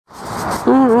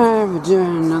Alright, we're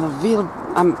doing another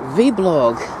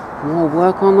vlog. More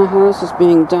work on the house is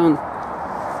being done.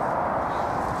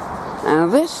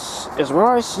 And this is where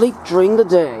I sleep during the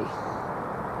day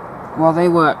while they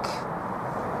work.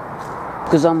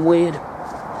 Because I'm weird.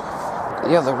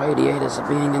 The other radiators are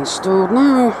being installed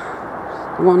now.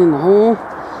 The one in the hall.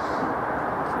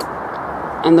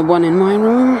 And the one in my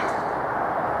room.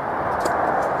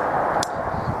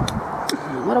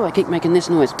 Why do I keep making this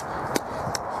noise?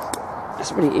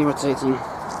 It's really irritating.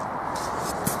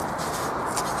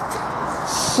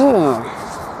 So,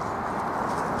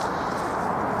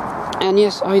 and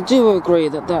yes, I do agree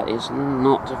that that is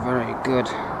not very good,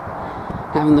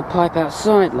 having the pipe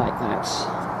outside like that.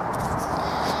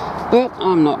 But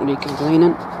I'm not really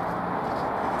complaining.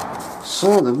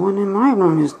 So the one in my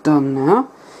room is done now,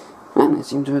 and they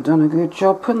seem to have done a good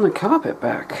job putting the carpet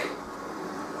back.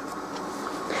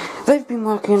 They've been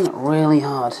working really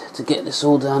hard to get this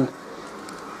all done.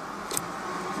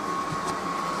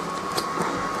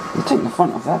 They're taking the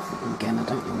front of that thing again, I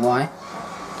don't know why.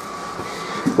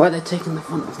 Why they're taking the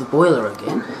front of the boiler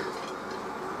again.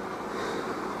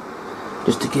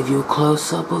 Just to give you a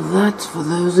close-up of that for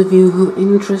those of you who are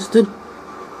interested.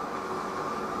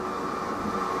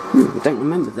 I don't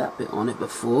remember that bit on it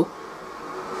before.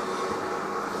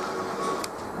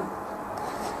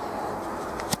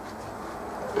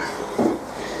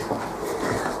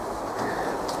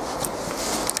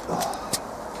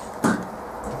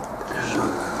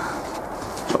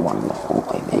 One in the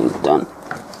hallway being done.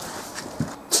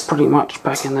 Pretty much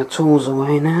packing the tools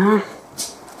away now.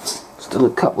 Still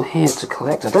a couple here to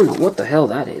collect. I don't know what the hell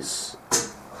that is.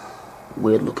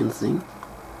 Weird looking thing.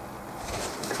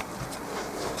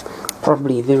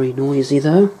 Probably very noisy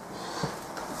though.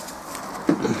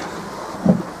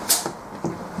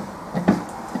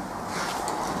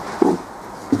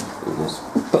 Let's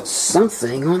put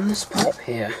something on this pipe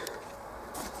here.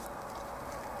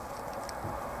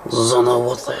 Don't know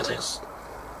what that is.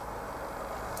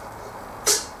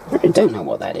 I don't know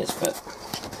what that is, but...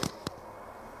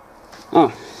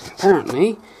 oh,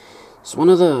 apparently, it's one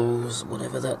of those,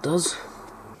 whatever that does.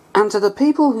 And to the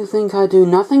people who think I do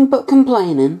nothing but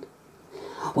complaining,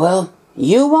 well,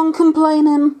 you want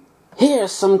complaining?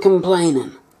 Here's some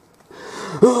complaining.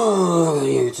 Oh,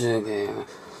 YouTube here.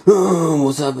 Oh,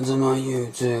 what's happened to my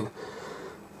YouTube?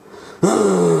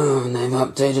 Oh, and they've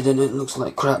updated it, it looks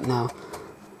like crap now.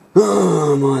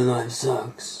 Oh, my life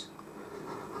sucks.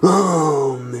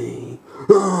 Oh, me.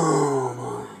 Oh,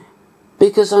 my.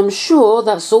 Because I'm sure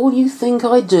that's all you think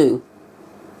I do.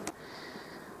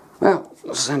 Well,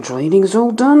 the central heating's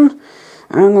all done,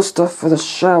 and the stuff for the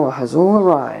shower has all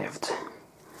arrived.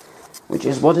 Which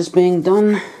is what is being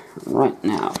done right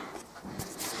now.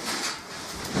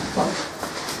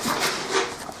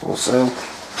 Also,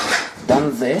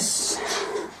 done this.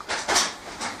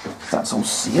 That's all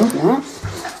sealed now.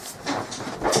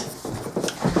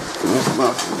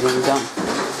 Well, being done.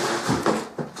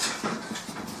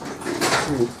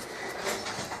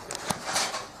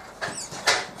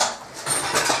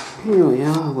 Here we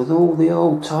are with all the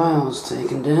old tiles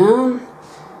taken down.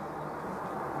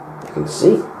 You can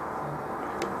see.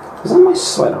 Is that my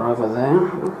sweater over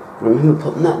there? Remember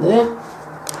putting that there?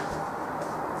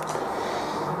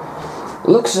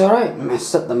 Looks alright,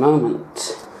 mess at the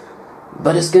moment.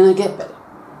 But it's gonna get better.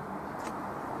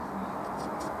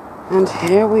 And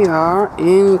here we are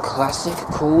in classic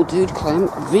Cool Dude Clem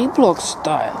vlog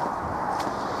style.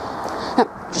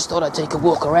 Just thought I'd take a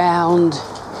walk around.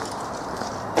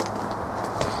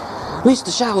 At least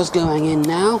the shower's going in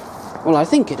now. Well, I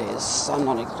think it is. I'm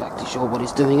not exactly sure what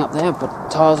he's doing up there, but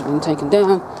tiles have been taken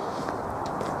down.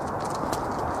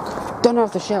 Don't know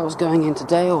if the shower's going in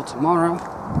today or tomorrow.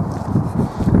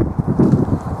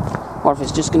 Or if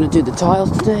it's just going to do the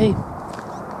tiles today.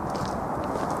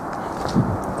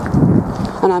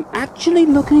 And I'm actually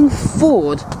looking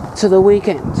forward to the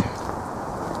weekend,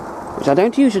 which I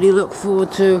don't usually look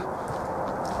forward to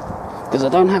because I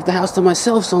don't have the house to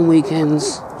myself on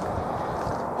weekends.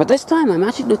 But this time I'm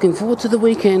actually looking forward to the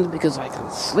weekend because I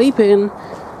can sleep in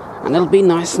and it'll be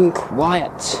nice and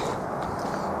quiet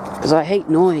because I hate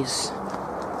noise.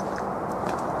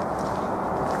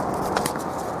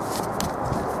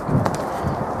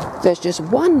 There's just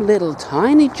one little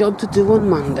tiny job to do on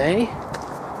Monday,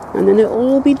 and then it'll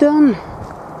all be done.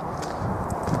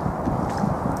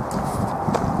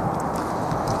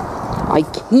 I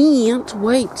can't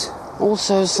wait.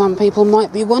 Also, some people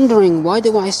might be wondering, why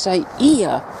do I say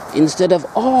ear instead of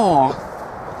aw?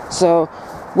 So,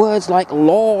 words like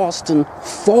lost and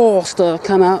forster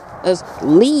come out as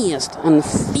least and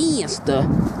feaster.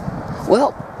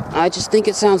 Well, I just think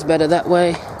it sounds better that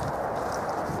way.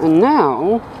 And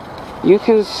now you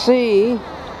can see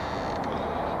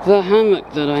the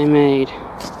hammock that I made.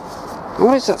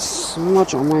 What is that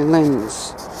smudge on my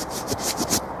lens?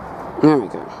 There we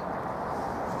go.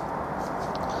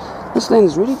 This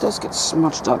lens really does get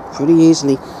smudged up pretty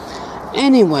easily.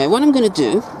 Anyway, what I'm going to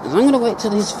do is I'm going to wait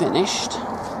till he's finished.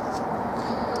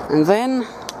 And then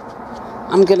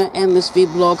I'm going to end this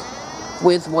vlog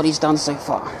with what he's done so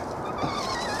far.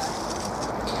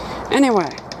 Anyway,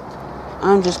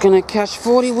 I'm just going to catch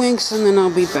 40 winks and then I'll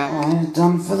be back. Alright,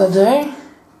 done for the day.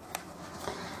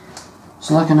 It's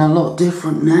looking a lot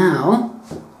different now.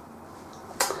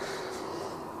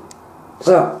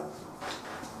 So,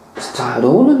 it's tied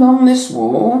all along this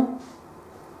wall.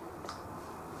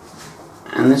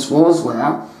 And this wall as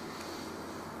well.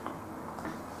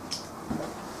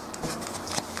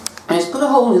 And it's put a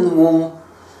hole in the wall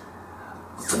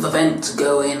for the vent to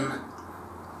go in.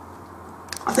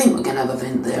 I think we're going to have a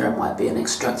vent there. It might be an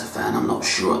extractor fan. I'm not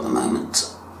sure at the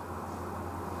moment.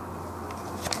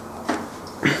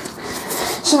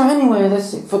 So anyway,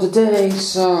 that's it for today.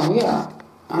 So yeah,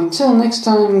 until next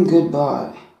time,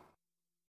 goodbye.